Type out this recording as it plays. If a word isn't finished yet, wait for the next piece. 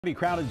The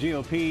crowded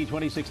GOP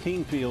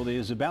 2016 field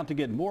is about to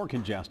get more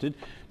congested.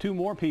 Two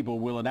more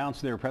people will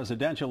announce their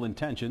presidential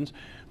intentions.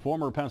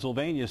 Former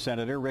Pennsylvania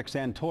Senator Rick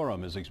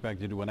Santorum is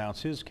expected to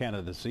announce his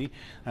candidacy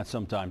at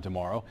sometime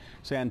tomorrow.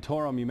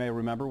 Santorum, you may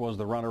remember, was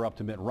the runner-up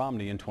to Mitt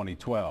Romney in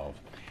 2012.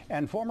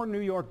 And former New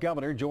York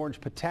Governor George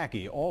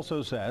Pataki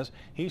also says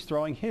he's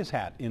throwing his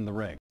hat in the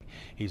ring.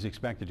 He's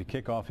expected to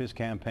kick off his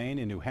campaign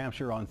in New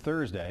Hampshire on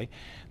Thursday.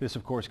 This,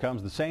 of course,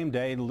 comes the same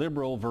day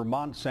liberal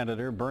Vermont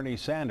Senator Bernie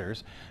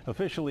Sanders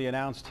officially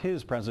announced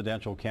his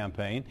presidential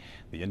campaign.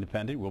 The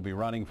independent will be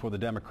running for the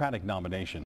Democratic nomination.